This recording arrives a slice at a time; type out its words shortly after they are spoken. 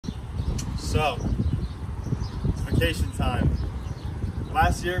So, it's vacation time.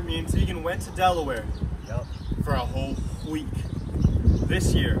 Last year, me and Tegan went to Delaware for a whole week.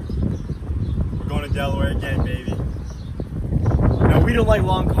 This year, we're going to Delaware again, baby. Now, we don't like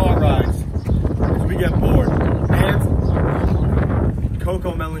long car rides because we get bored. And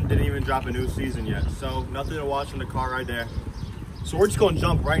Coco Melon didn't even drop a new season yet, so nothing to watch on the car ride there. So we're just going to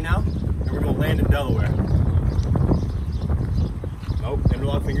jump right now, and we're going to land in Delaware. Nope,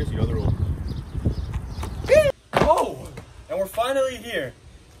 interlock fingers, you know the rule. Oh, and we're finally here.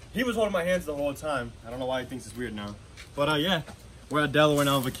 He was holding my hands the whole time. I don't know why he thinks it's weird now. But yeah, we're at Delaware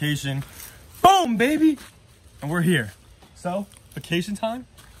now on vacation. Boom, baby! And we're here. So, vacation time.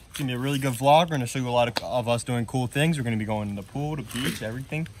 It's gonna be a really good vlog. We're gonna show you a lot of us doing cool things. We're gonna be going to the pool, the beach,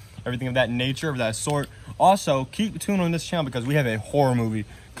 everything of that nature, of that sort. Also, keep tuned on this channel because we have a horror movie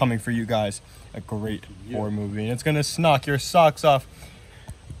coming for you guys. A great horror movie. And it's gonna knock your socks off.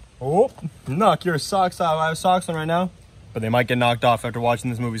 Oh, knock your socks off. I have socks on right now, but they might get knocked off after watching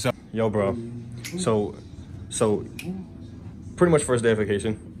this movie. So, yo, bro. So pretty much first day of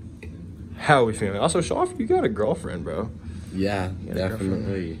vacation. How are we feeling? Also, show off you got a girlfriend, bro. Yeah,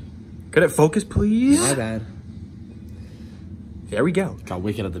 definitely. Could it focus, please? My bad. There we go. Got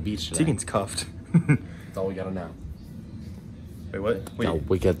wicked at the beach today. Tegan's cuffed. That's all we gotta know. Wait, what? Wait. Got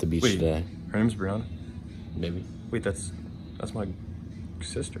wicked at the beach today. Her name's Brianna? Maybe. Wait, that's my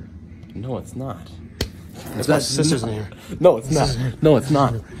sister. No, it's not. That's my sister's name. No, it's not. No, it's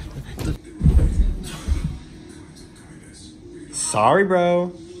not. Sorry,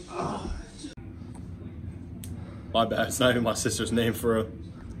 bro. My bad. It's not even my sister's name for a.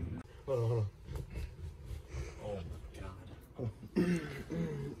 Hold on. Oh my god.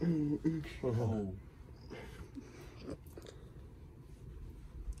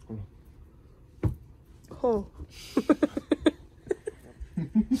 Oh. Oh.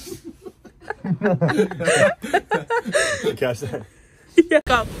 Catch that.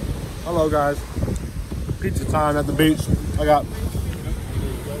 Yeah. Hello, guys. Pizza time at the beach.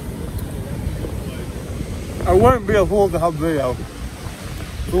 I wouldn't be a fool to have video.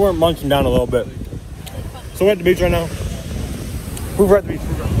 We weren't munching down a little bit. So we're at the beach right now. We're at the beach.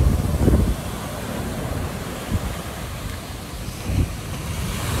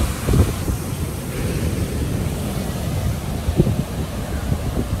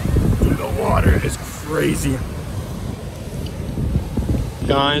 Dude, the water is crazy.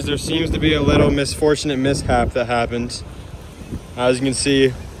 Guys, there seems to be a little misfortunate mishap that happened. As you can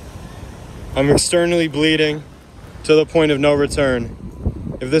see, I'm externally bleeding to the point of no return.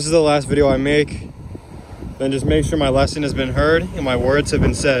 If this is the last video I make, then just make sure my lesson has been heard and my words have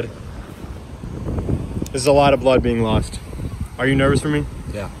been said. There's a lot of blood being lost. Are you nervous for me?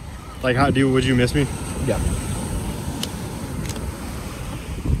 Yeah. Like, would you miss me? Yeah.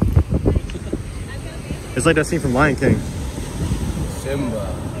 It's like that scene from Lion King. Simba.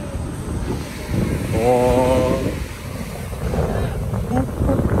 Oh.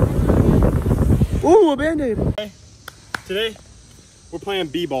 Ooh, a Band-Aid. Today, we're playing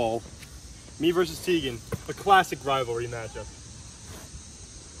b-ball. Me versus Tegan. A classic rivalry matchup.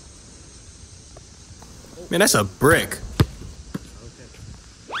 Man, that's a brick.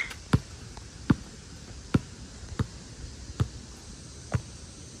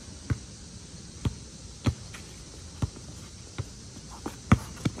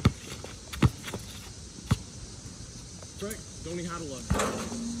 Frank, don't need how to look.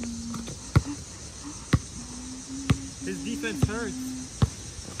 His defense hurts.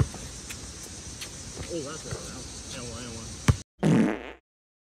 Oh, that's right. And one.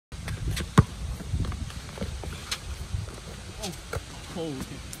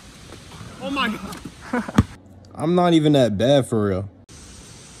 Oh my god. I'm not even that bad for real.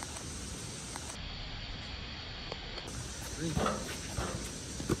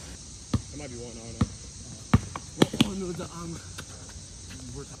 That might be one. No. Oh no, the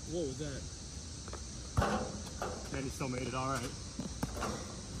what was that? Man, he still made it all right.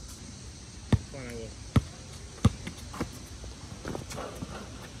 Fine, I will.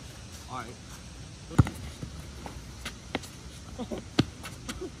 All right.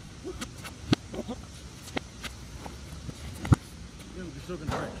 You're still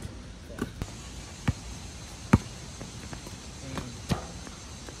gonna break.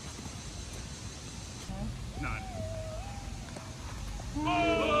 None.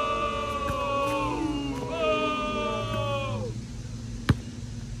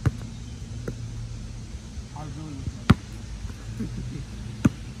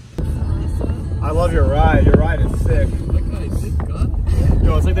 I love your ride. Your ride is sick.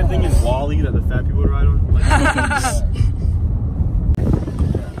 Yo, it's like that thing in Wall-E that the fat people would ride on.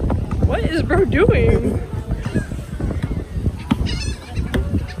 Like, What is bro doing?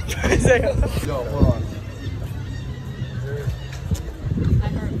 Yo, hold on.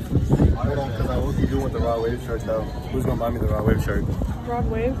 Hold on, because I will be doing with the raw wave shirt though. Who's gonna buy me the raw wave shirt? Broad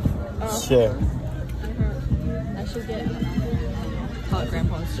wave? Shit. I should get hot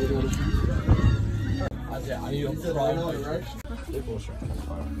grandpa's. I need a frog.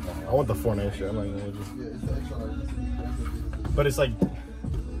 I want the 4-9 shirt. I'm not even but it's like,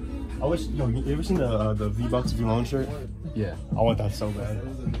 I wish, yo, you ever seen the V-Bucks V-Lone shirt? Yeah. I want that so bad.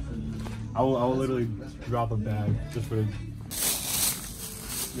 I will literally drop a bag just for the.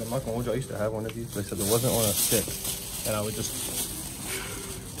 Yeah, Michael, I used to have one of these, but except it wasn't on a stick, and I would just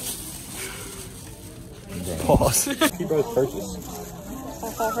pause. He brought his purchase.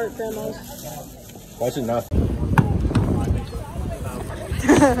 I'll hurt grandma's. Why should not?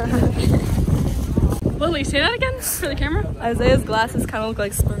 Lily, say that again for the camera. Isaiah's glasses kind of look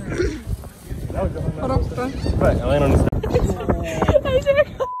like sperm. Hold on, hold on. Right, I land on his. Isaiah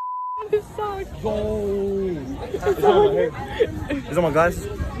got his sock. Is on my glasses?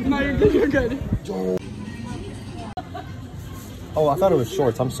 No, you're good, you're good. Oh, I thought it was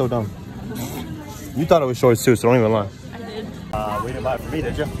shorts. I'm so dumb. You thought it was shorts too, so don't even lie. I did. We didn't buy it for me,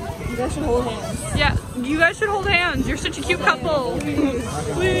 did you? You guys should hold hands. Yeah, you guys should hold hands. You're such a cute couple. Please.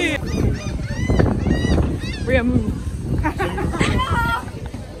 Rhea, move.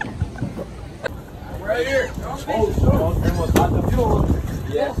 Right here.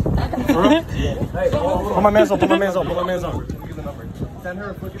 Yes. Hey, Put my man's on, put my man's on, put my man's on. send her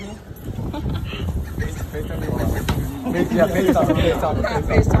a flick at me. Yeah,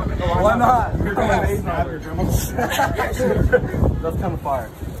 FaceTime. Why not? That's kind of fire.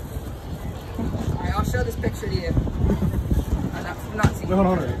 Alright, I'll show this picture to you. I'm not seeing Wait, hold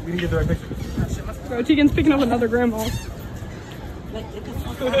on, we didn't get the right picture. Bro, Tegan's picking up another grandma.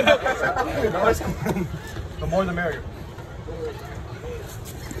 The more the merrier.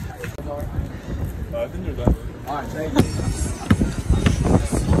 I think you're done. Alright, thank you.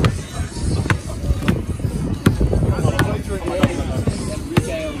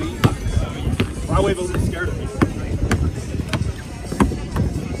 My wave a little scared of me.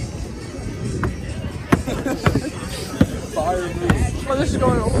 Fire move. Oh, this is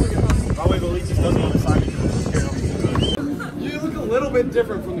going over. My wave elite just doesn't want to sign me. You look a little bit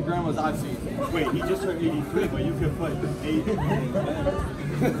different from the grandmas I've seen. Wait, he just turned 83, but you could put 8.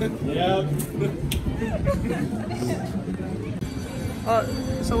 Yeah.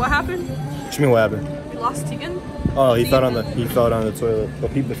 So what happened? What you mean what happened? You lost Tegan? Oh, he fell down the toilet.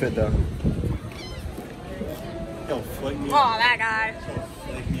 But peep the fit though. Yo, flick me up. Oh, that guy.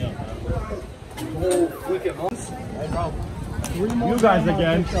 Flick me up, man. Oh, flick it, huh? Hey, bro. You guys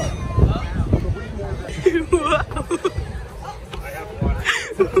again.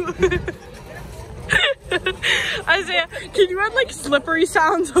 Isaiah, can you add like slippery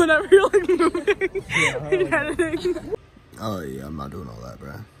sounds whenever you're like moving and editing? Oh yeah, I'm not doing all that,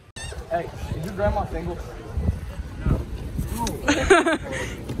 bro. Hey, is your grandma single? No. I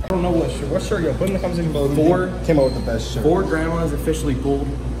don't know what shirt. What shirt yo? Put in the comments section below. Came out with the best shirt. 4 grandmas officially pulled.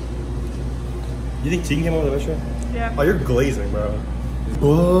 You think Tegan came out with the best shirt? Yeah. Oh, you're glazing, bro. Hey,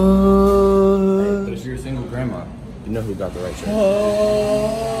 but if you're a single grandma, You know who got the right shirt. I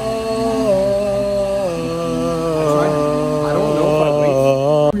don't know if I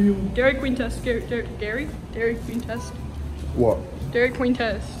wait. Dairy Queen test. Dairy Queen test. What? Dairy Queen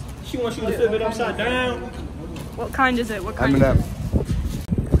test. She wants you to flip it upside down. What kind is it? What kind? M&M.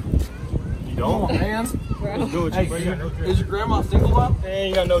 You don't? Come on, man. Do it, Hey, you got no drip. is your grandma single up? And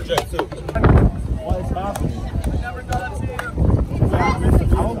you got no drip, too. What is happening? I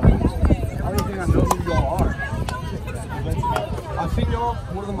don't think I know who y'all are. I've seen y'all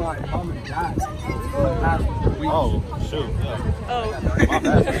more than my mom and dad. Oh, shoot. Yeah. Oh. My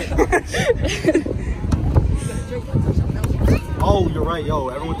bad. Oh, you're right, yo.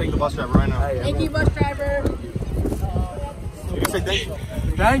 Everyone thank the bus driver right now. Thank you, bus driver. You can say thank you.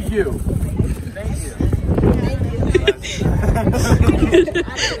 Thank you.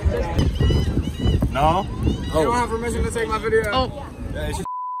 No? You don't have permission to take my video. Oh. Yeah, it's just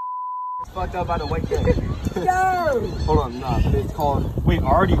Fucked up by the white thing. Yo! Hold on, nah, but it's called. wait, I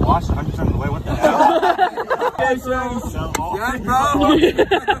already washed 100% of the way. What the hell? Yes, bro.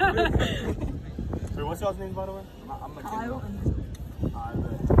 Wait, what's y'all's names, by the way? I'm the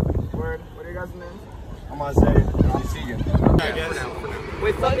Word. What are your guys' names? I'm Isaiah. I'm Tegan.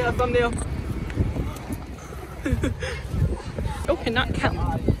 Wait, thumbnail. Oh, cannot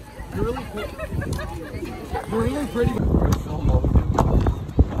count. You're really pretty.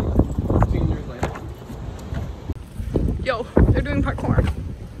 15 years later. Yo, they're doing parkour.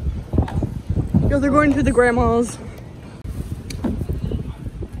 Yo, they're going to the grandma's. I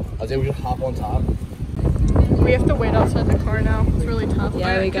was able to just hop on top. We have to wait outside the car now. It's really tough.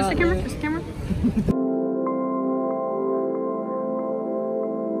 Yeah, we kiss got the camera, there. kiss the camera.